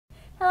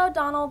Hello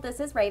Donald, this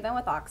is Raven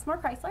with Oxmoor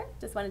Chrysler.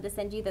 Just wanted to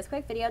send you this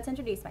quick video to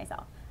introduce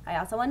myself. I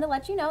also wanted to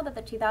let you know that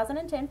the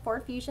 2010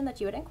 Ford Fusion that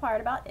you had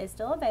inquired about is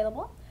still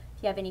available.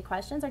 If you have any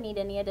questions or need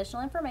any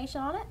additional information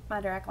on it, my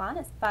direct line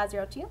is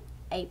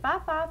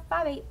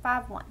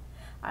 502-855-5851.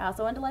 I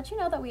also wanted to let you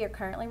know that we are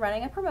currently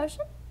running a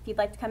promotion. If you'd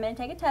like to come in and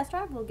take a test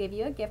drive, we'll give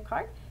you a gift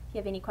card. If you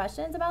have any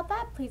questions about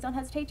that, please don't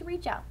hesitate to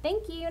reach out.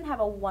 Thank you and have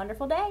a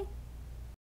wonderful day.